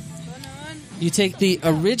is, you take the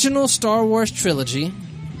original Star Wars trilogy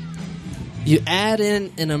You add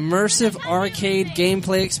in an immersive arcade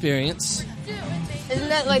gameplay experience. Isn't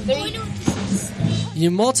that like big?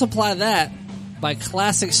 You multiply that by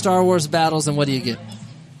classic Star Wars battles, and what do you get?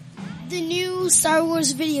 The new Star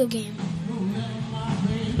Wars video game.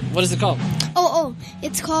 What is it called?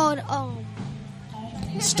 It's called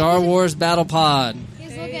Star Wars Battle Pod.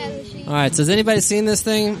 All right, so has anybody seen this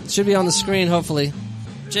thing? It should be on the screen, hopefully.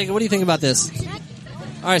 Jacob, what do you think about this?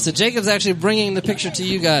 All right, so Jacob's actually bringing the picture to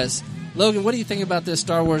you guys. Logan, what do you think about this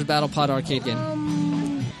Star Wars Battle Pod arcade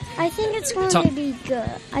game? I think it's going to be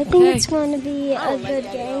good. I think it's going to be a good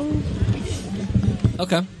game.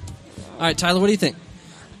 Okay. All right, Tyler, what do you think?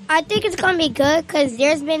 I think it's gonna be good because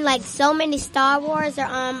there's been like so many Star Wars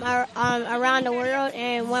around the world,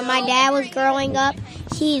 and when my dad was growing up,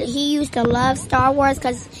 he used to love Star Wars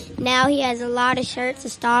because now he has a lot of shirts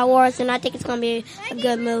of Star Wars, and I think it's gonna be a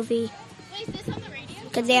good movie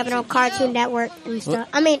because they have it on Cartoon Network and stuff.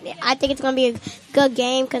 I mean, I think it's gonna be a good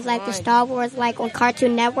game because like the Star Wars like on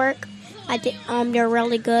Cartoon Network, I think they're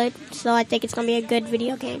really good, so I think it's gonna be a good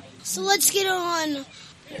video game. So let's get on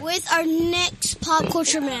with our next pop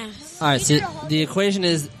culture math. All right, so the equation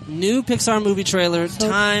is new Pixar movie trailer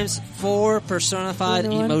times 4 personified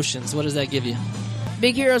emotions. What does that give you?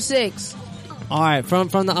 Big Hero 6. All right, from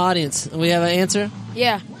the audience, we have an answer?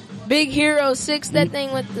 Yeah. Big Hero 6, that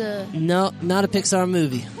thing with the... No, not a Pixar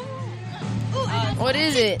movie. What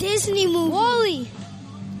is it? Disney movie. Wall-E.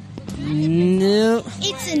 No.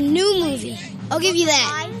 It's a new movie. I'll give you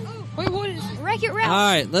that. Wait, what is Wreck-It All Ralph.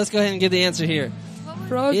 right, let's go ahead and give the answer here.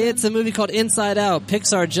 Frozen. It's a movie called Inside Out.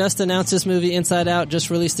 Pixar just announced this movie, Inside Out, just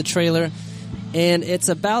released the trailer. And it's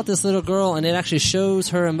about this little girl, and it actually shows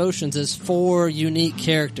her emotions as 4 unique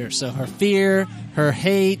characters. So her fear, her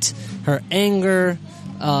hate, her anger,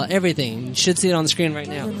 everything. You should see it on the screen right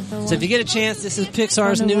now. So if you get a chance, this is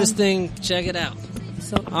Pixar's newest thing. Check it out.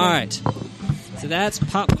 All right. So that's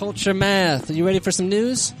pop culture math. Are you ready for some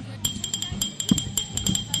news? All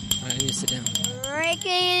right, I need to sit down.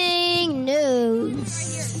 Breaking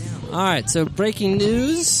news. All right, so breaking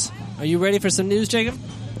news. Are you ready for some news, Jacob?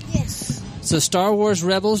 Yes. So Star Wars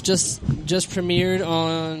Rebels just premiered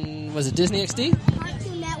on, was it Disney XD?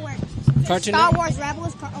 Cartoon Network. Cartoon Star Network? Wars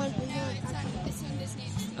Rebels. All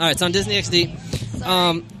right, it's on Disney XD.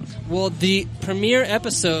 Well, the premiere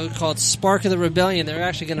episode called Spark of the Rebellion, they're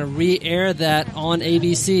actually going to re-air that on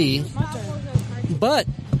ABC. But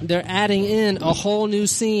they're adding in a whole new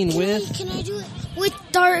scene with... Can I do it? With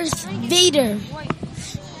Darth Vader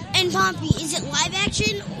and Pompey. Is it live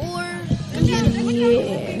action or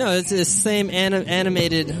computer? No, it's the same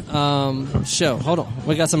animated show. Hold on.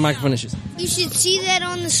 We got some microphone issues. You should see that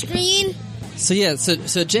on the screen. So yeah,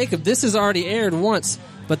 so Jacob, this has already aired once,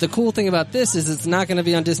 but the cool thing about this is it's not going to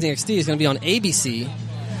be on Disney XD. It's going to be on ABC,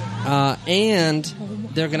 and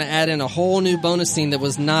they're going to add in a whole new bonus scene that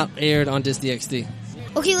was not aired on Disney XD.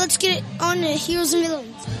 Okay, let's get it on to Heroes and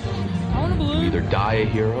Villains. You either die a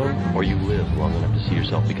hero or you live long enough to see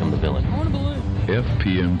yourself become the villain.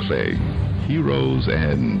 FPM Play, Heroes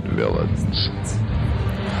and Villains.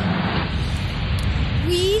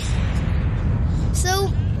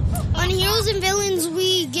 So on Heroes and Villains,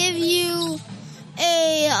 we give you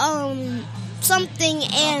a something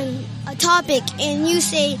and a topic, and you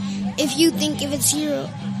say if you think if it's hero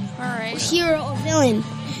or villain.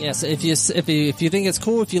 Yeah, so if you think it's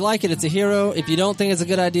cool, if you like it, it's a hero. If you don't think it's a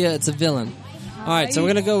good idea, it's a villain. All right, so we're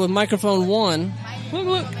gonna go with microphone 1.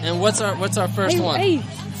 Look. And what's our first one?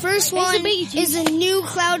 First one is a new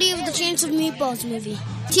Cloudy with a Chance of Meatballs movie.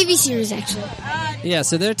 TV series, actually. Yeah,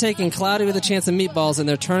 so they're taking Cloudy with a Chance of Meatballs and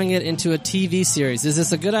they're turning it into a TV series. Is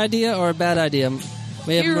this a good idea or a bad idea?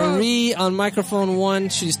 We have Marie on microphone 1.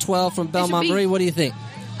 She's 12 from Belmont. Marie, what do you think?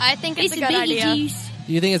 I think it's a good idea.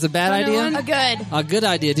 You think it's a bad idea? A good. A good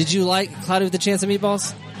idea. Did you like Cloudy with a Chance of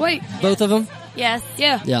Meatballs? Wait. Both of them? Yes.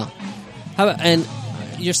 Yeah. Yeah. How about, and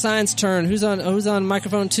your sign's turn. Who's on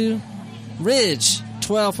microphone 2? Ridge,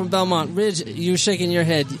 12 from Belmont. Ridge, you're shaking your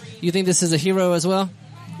head. You think this is a hero as well?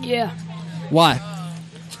 Yeah. Why?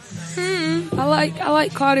 I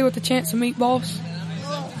like Cloudy with a Chance of Meatballs.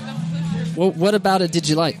 Well, what about it did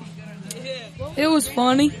you like? It was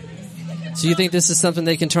funny. So you think this is something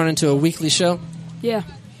they can turn into a weekly show? Yeah.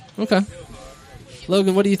 Okay.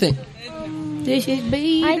 Logan, what do you think? This is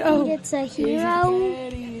big. I think it's a hero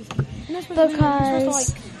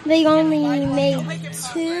because they only made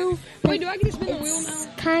 2. Wait, do I get to spin the wheel now? It's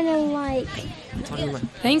kind of like,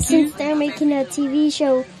 Thank since you. they're making a TV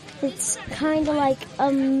show, it's kind of like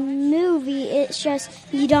a movie. It's just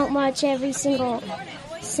you don't watch every single part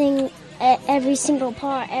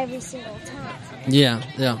every single time.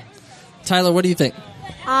 Yeah. Tyler, what do you think?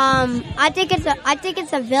 I think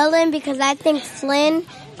it's a villain because I think Flynn.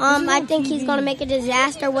 I think he's gonna make a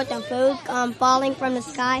disaster with the food falling from the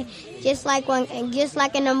sky, just like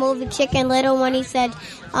in the movie Chicken Little when he said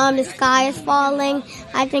the sky is falling.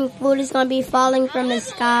 I think food is gonna be falling from the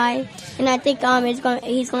sky, and I think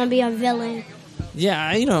he's gonna be a villain. Yeah,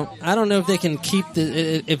 I don't know if they can keep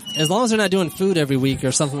as long as they're not doing food every week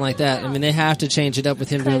or something like that. I mean, they have to change it up with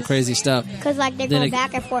him doing crazy stuff. Because they're going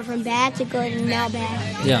back and forth from bad to good and now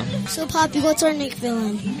bad. Yeah. So, Poppy, what's our next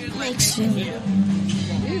villain?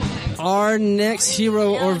 Our next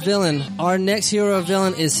hero or villain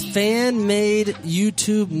is fan-made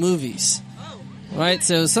YouTube movies. Right?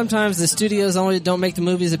 So sometimes the studios only don't make the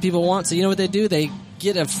movies that people want. So you know what they do? They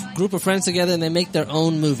get a group of friends together and they make their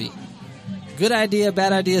own movie. Good idea,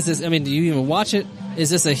 bad idea. Do you even watch it? Is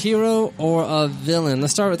this a hero or a villain?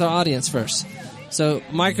 Let's start with our audience first. So,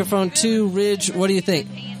 microphone 2, Ridge, what do you think?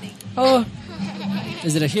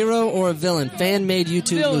 Is it a hero or a villain? Fan-made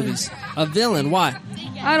YouTube movies. A villain, why?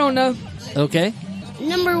 I don't know. Okay.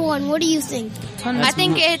 Number 1, what do you think? I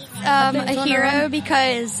think it's a hero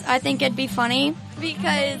because I think it'd be funny.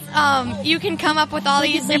 Because you can come up with all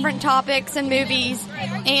these different topics and movies,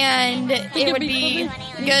 and it would be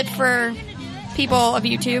good for people of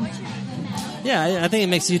YouTube. Yeah, I think it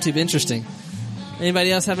makes YouTube interesting.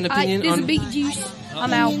 Anybody else have an opinion on big juice?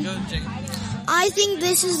 I'm out. I think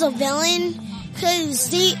this is a villain because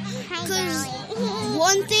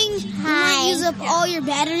one thing, you might use up all your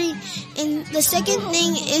battery, and the second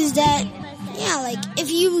thing is that, if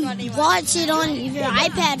you watch it on your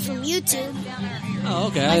iPad from YouTube. Oh,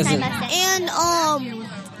 okay. And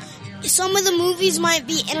some of the movies might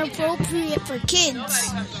be inappropriate for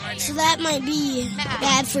kids, so that might be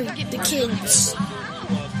bad for the kids.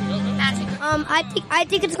 I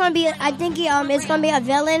think it's gonna be. It's gonna be a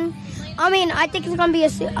villain. I think it's gonna be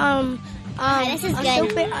this is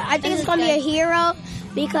good. I think it's gonna be a hero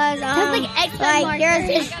because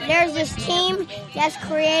there's this team that's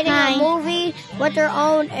creating a movie with their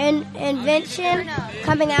own invention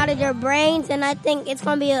coming out of their brains, and I think it's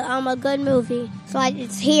gonna be a good movie. So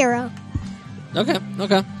it's hero. Okay.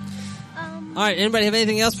 All right. Anybody have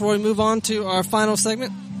anything else before we move on to our final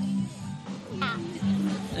segment?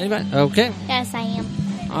 Anybody? Okay. Yes, I am.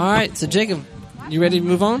 All right. So Jacob, you ready to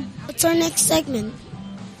move on? What's our next segment?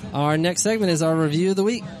 Our next segment is our review of the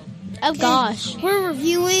week. Oh, gosh. We're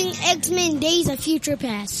reviewing X-Men Days of Future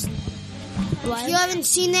Past. If you haven't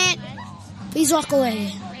seen that, please walk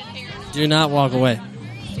away. Do not walk away.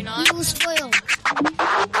 Do not. You will spoil.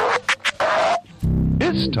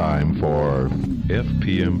 It's time for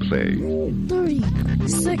FPM Play. 30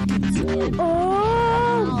 seconds.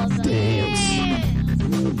 Oh, dance.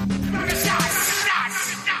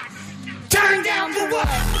 Turn down for what?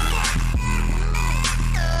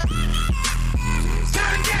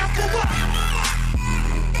 Turn down for what?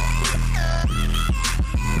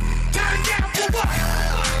 Turn down for what?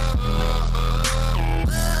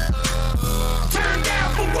 Turn down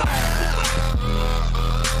for what?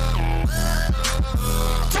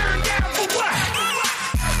 Turn down for what?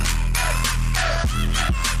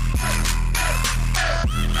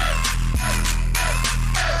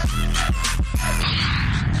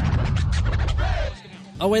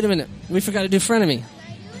 Oh, wait a minute. We forgot to do Frenemy.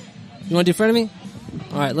 You want to do Frenemy?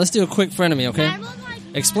 All right, let's do a quick Frenemy, okay?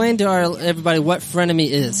 Explain to everybody what Frenemy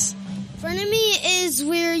is. Frenemy is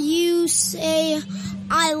where you say,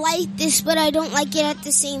 I like this, but I don't like it at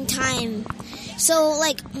the same time. So,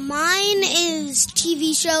 mine is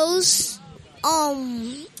TV shows.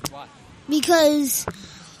 Because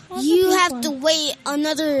you have to wait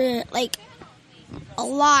another, a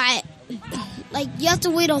lot. You have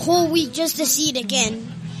to wait a whole week just to see it again.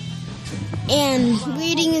 And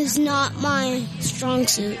reading is not my strong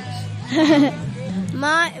suit.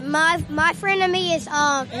 My frenemy is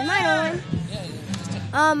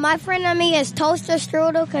my frenemy is Toaster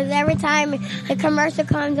Strudel because every time the commercial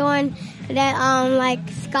comes on, that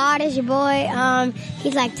Scottish boy,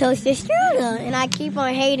 he's like Toaster Strudel, and I keep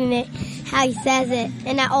on hating it how he says it,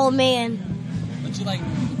 and that old man.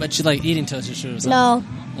 But you like eating toaster strudels? No.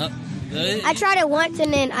 Oh. I tried it once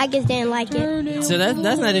and then I just didn't like it. So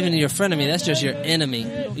that's not even your frenemy. That's just your enemy.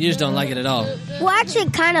 You just don't like it at all. Well, I actually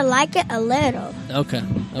kind of like it a little. Okay.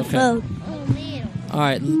 Oh. All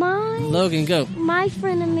right, Logan, go. My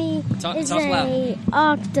frenemy is talk a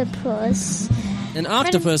octopus. An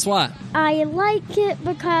octopus? Why? I like it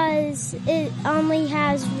because it only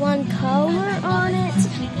has one color on it,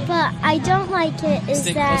 but I don't like it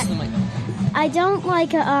I don't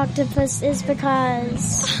like an octopus is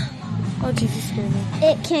because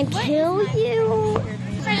it can kill you.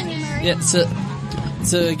 Yeah, so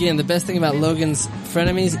again, the best thing about Logan's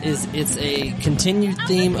frenemies is it's a continued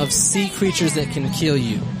theme of sea creatures that can kill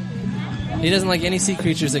you. He doesn't like any sea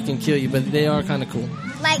creatures that can kill you, but they are kind of cool.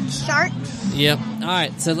 Like sharks? Yep. All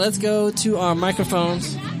right, so let's go to our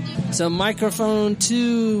microphones. So microphone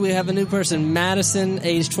 2, we have a new person, Madison,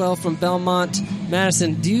 age 12 from Belmont.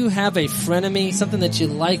 Madison, do you have a frenemy, something that you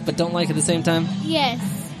like but don't like at the same time? Yes.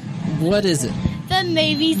 What is it? The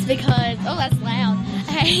movies because, oh, that's loud.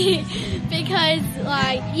 Because,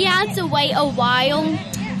 like, you have to wait a while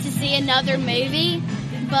to see another movie,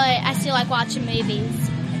 but I still like watching movies.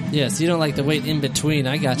 Yeah, so you don't like to wait in between.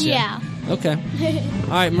 I got you. Yeah. Okay. All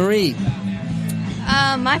right, Marie.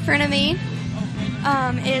 My frenemy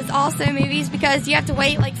is also movies because you have to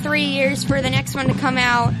wait like 3 years for the next one to come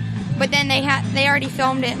out, but then they already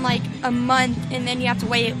filmed it in like a month, and then you have to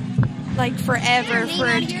wait like forever for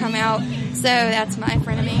it to come out. So that's my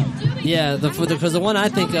frenemy. Yeah, because the one I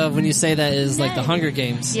think of when you say that is like the Hunger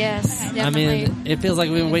Games. Yes, definitely. I mean, it feels like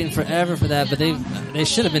we've been waiting forever for that, but they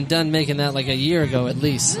should have been done making that like a year ago at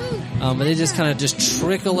least. But they just kind of just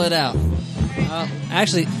trickle it out.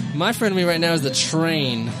 Actually, my frenemy right now is the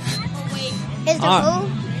train. Is the who?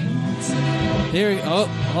 Here we go. Oh,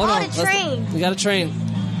 hold on. the train. We got a train.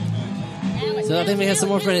 So I think we have some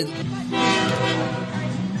more frenemies.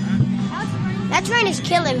 That train is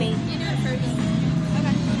killing me.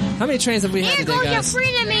 How many trains have we had today, guys? Here goes your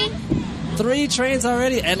frenemy. 3 trains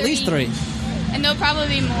already? At least 3. And there'll probably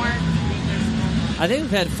be more. I think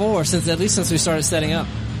we've had 4 since we started setting up.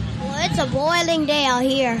 Well, it's a boiling day out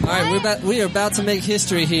here. All right, we are about to make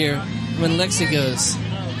history here when Lexi goes.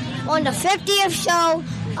 On the 50th show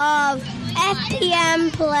of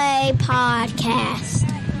FPM Play Podcast.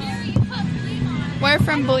 We're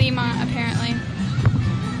from Belmont, apparently.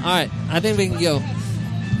 All right, I think we can go.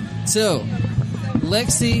 So,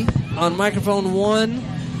 Lexi on microphone 1.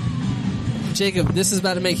 Jacob, this is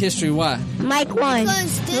about to make history. Why? Mike 1.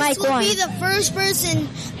 Because this Mike will 1. be the first person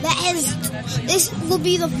that has... This will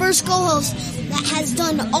be the first co-host that has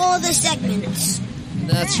done all the segments.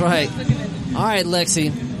 That's right. All right,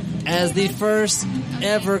 Lexi. As the first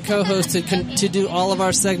ever co-host to do all of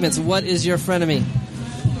our segments, what is your frenemy?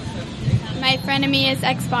 My frenemy is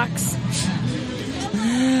Xbox.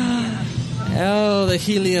 Oh, the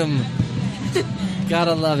helium.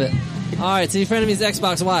 Gotta love it. All right, so your frenemy is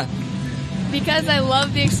Xbox. Why? Because I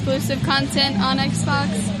love the exclusive content on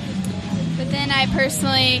Xbox, but then I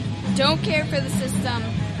personally don't care for the system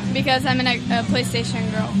because I'm a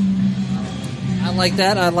PlayStation girl. I like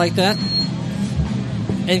that.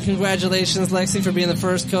 And congratulations, Lexi, for being the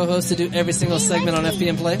first co-host to do every single segment on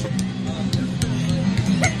FPM Play.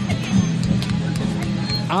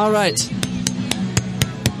 All right.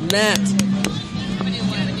 Matt,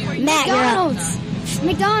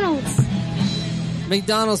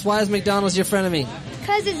 McDonald's. Why is McDonald's your frenemy?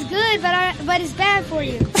 Because it's good, but it's bad for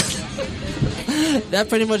you. That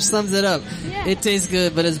pretty much sums it up. Yeah. It tastes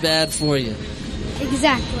good, but it's bad for you.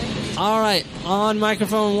 Exactly. All right, on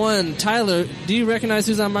microphone 1, Tyler, do you recognize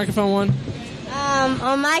who's on microphone 1?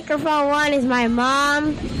 On microphone 1 is my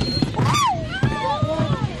mom.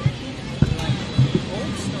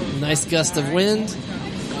 Nice gust of wind.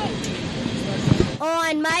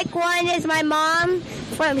 On mic 1 is my mom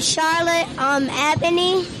from Charlotte,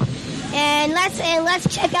 Ebony. And let's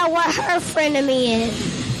check out what her frenemy is.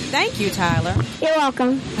 Thank you, Tyler. You're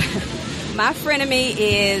welcome. My frenemy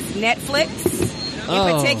is Netflix. In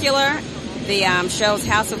particular, the shows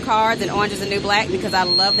House of Cards and Orange is the New Black, because I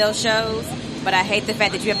love those shows, but I hate the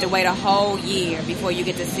fact that you have to wait a whole year before you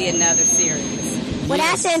get to see another series. Well,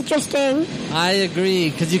 that's interesting. I agree,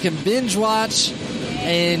 because you can binge watch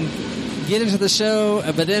and get into the show,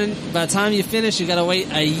 but then by the time you finish, you got to wait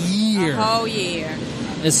a year. A whole year.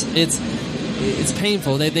 It's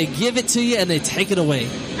painful. They give it to you and they take it away.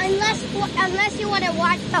 Unless you want to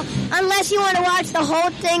watch the whole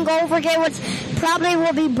thing over again, which probably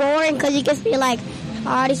will be boring because you just be like,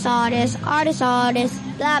 already saw this, blah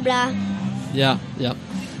blah. Yeah.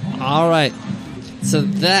 All right. So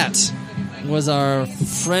that was our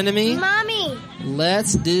frenemy. Mommy.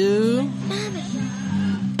 Let's do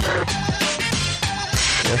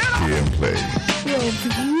FPM Play. Review of the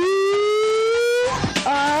week.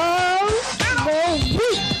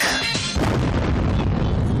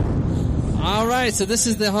 All right, so this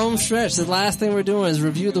is the home stretch. The last thing we're doing is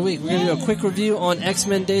review of the week. We're going to do a quick review on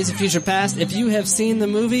X-Men Days of Future Past. If you have seen the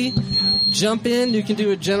movie, jump in. You can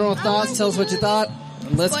do a general thoughts. Tell us what you thought.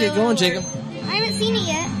 Let's get going, Jacob. I haven't seen it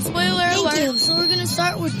yet. Spoiler alert. Thank you. So we're going to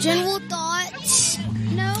start with general thoughts.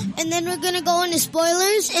 No. And then we're going to go into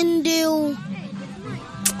spoilers and do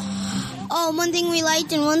one thing we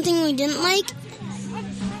liked and one thing we didn't like.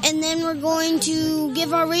 And then we're going to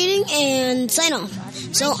give our rating and sign off.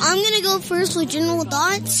 So I'm gonna go first with general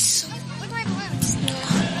thoughts.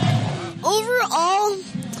 Overall,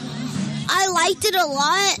 I liked it a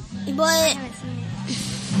lot, but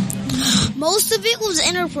most of it was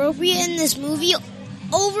inappropriate in this movie.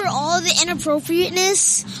 Overall, the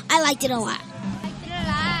inappropriateness, I liked it a lot.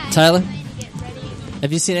 Tyler,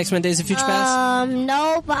 have you seen X-Men: Days of Future Past?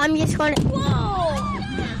 No, but I'm just going to.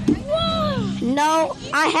 No,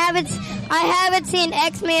 I haven't seen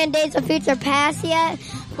X-Men: Days of Future Past yet.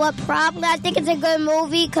 But probably I think it's a good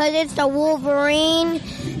movie because it's the Wolverine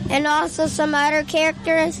and also some other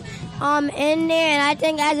characters in there. And I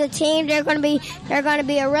think as a team they're going to be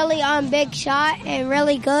a really big shot and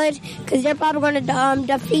really good because they're probably going to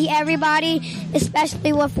defeat everybody,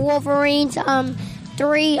 especially with Wolverine's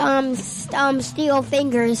 3 steel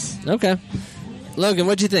fingers. Okay. Logan,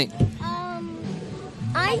 what'd you think?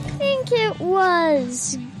 I think it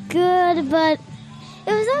was good, but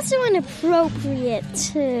it was also inappropriate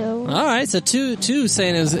too. All right, so two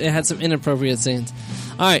saying it had some inappropriate scenes.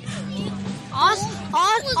 All right. Also,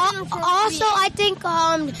 I think the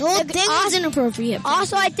whole thing was inappropriate.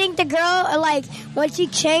 Also, I think the girl when she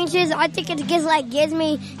changes, I think it gives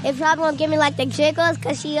me. It's probably gonna give me the jiggles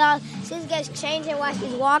because she gets changing while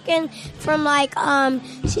she's walking from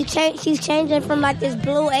she's changing from this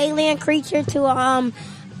blue alien creature to a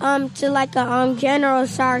general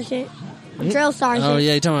sergeant, drill sergeant. Oh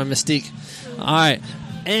yeah, you're talking about Mystique. All right.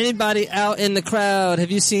 Anybody out in the crowd?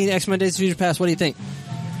 Have you seen X-Men: Days of Future Past? What do you think?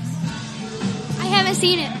 I haven't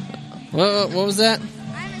seen it. What was that?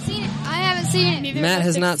 I haven't seen it. Neither Matt of us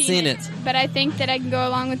has have not seen it. But I think that I can go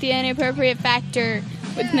along with the inappropriate factor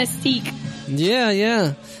with Mystique.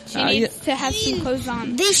 Yeah. She needs to have some clothes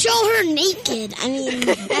on. They show her naked. I mean,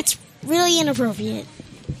 that's really inappropriate.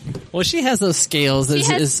 Well, she has those scales. She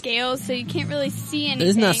has scales, so you can't really see anything.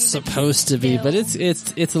 It's not supposed to be, but it's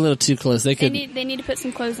a little too close. They need to put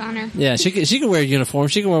some clothes on her. Yeah, she could wear a uniform.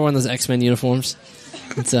 She can wear one of those X-Men uniforms.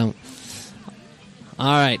 And so,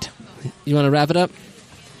 all right, you want to wrap it up?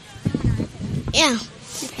 Yeah,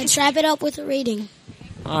 let's wrap it up with a rating.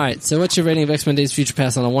 All right, so what's your rating of X-Men: Days of Future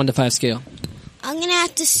Past on a 1 to 5 scale? I'm gonna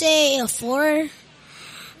have to say a 4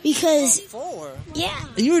 because 4. Yeah,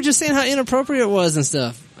 you were just saying how inappropriate it was and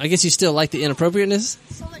stuff. I guess you still like the inappropriateness?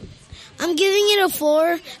 I'm giving it a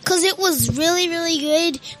 4 because it was really, really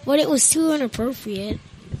good, but it was too inappropriate.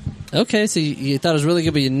 Okay, so you thought it was really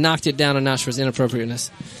good, but you knocked it down a notch for its inappropriateness.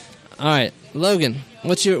 All right, Logan,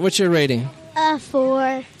 what's your rating? A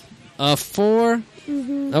 4. A 4?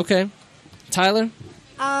 Mm-hmm. Okay. Tyler?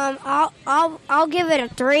 I'll give it a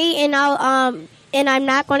 3, and I'm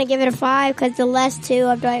not going to give it a 5 because the last 2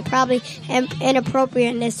 are probably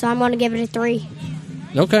inappropriateness, so I'm going to give it a 3.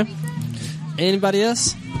 Okay. Anybody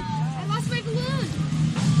else? I lost my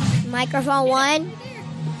balloon. Microphone 1.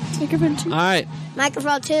 Microphone 2. All right.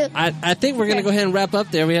 Microphone 2. I think we're going to go ahead and wrap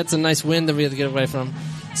up there. We had some nice wind that we had to get away from.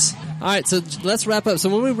 All right, so let's wrap up. So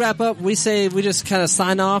when we wrap up, we just kind of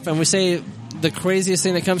sign off and we say the craziest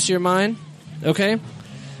thing that comes to your mind. Okay?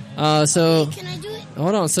 So can I do it?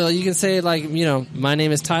 Hold on. So you can say my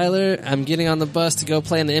name is Tyler. I'm getting on the bus to go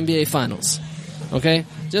play in the NBA Finals. Okay?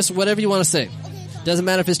 Just whatever you want to say. Doesn't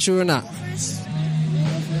matter if it's true or not. All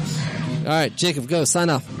right, Jacob, go.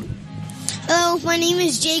 Sign off. Hello, my name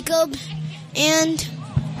is Jacob, and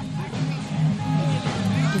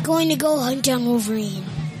I'm going to go hunt down Wolverine.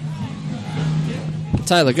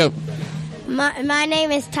 Tyler, go. My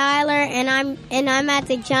name is Tyler, and I'm at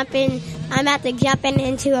the jumping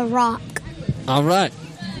into a rock. All right,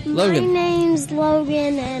 Logan. My name's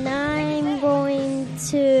Logan, and I'm going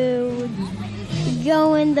to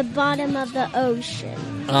go in the bottom of the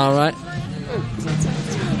ocean. All right.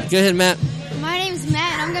 Go ahead, Matt. My name's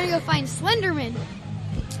Matt, and I'm going to go find Slenderman.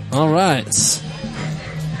 All right.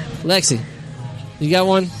 Lexi, you got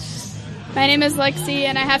one? My name is Lexi,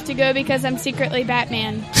 and I have to go because I'm secretly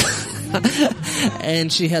Batman.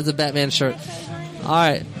 And she has a Batman shirt. All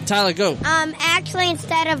right. Tyler, go. Actually,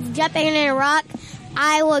 instead of jumping in a rock,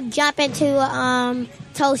 I will jump into a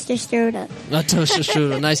toaster strudel. A toaster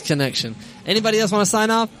strudel. Nice connection. Anybody else want to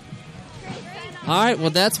sign off? All right. Well,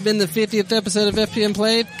 that's been the 50th episode of FPM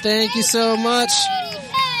Played. Thank you so much.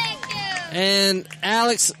 And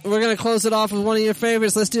Alex, we're going to close it off with one of your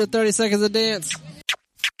favorites. Let's do a 30 seconds of dance.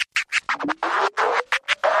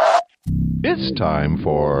 It's time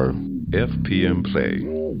for FPM Play.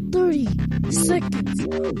 30 seconds.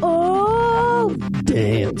 Oh!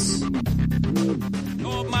 Dance.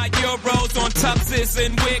 All my Euros on tuxes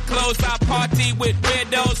and weird clothes. I party with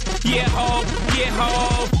weirdos. Yeah, ho, yeah,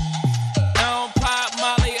 ho. I don't pop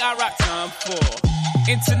Molly, I rock Tom Ford.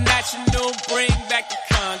 International, bring back the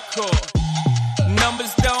Concord.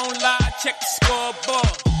 Numbers don't lie, check the scoreboard.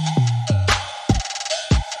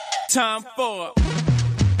 Time for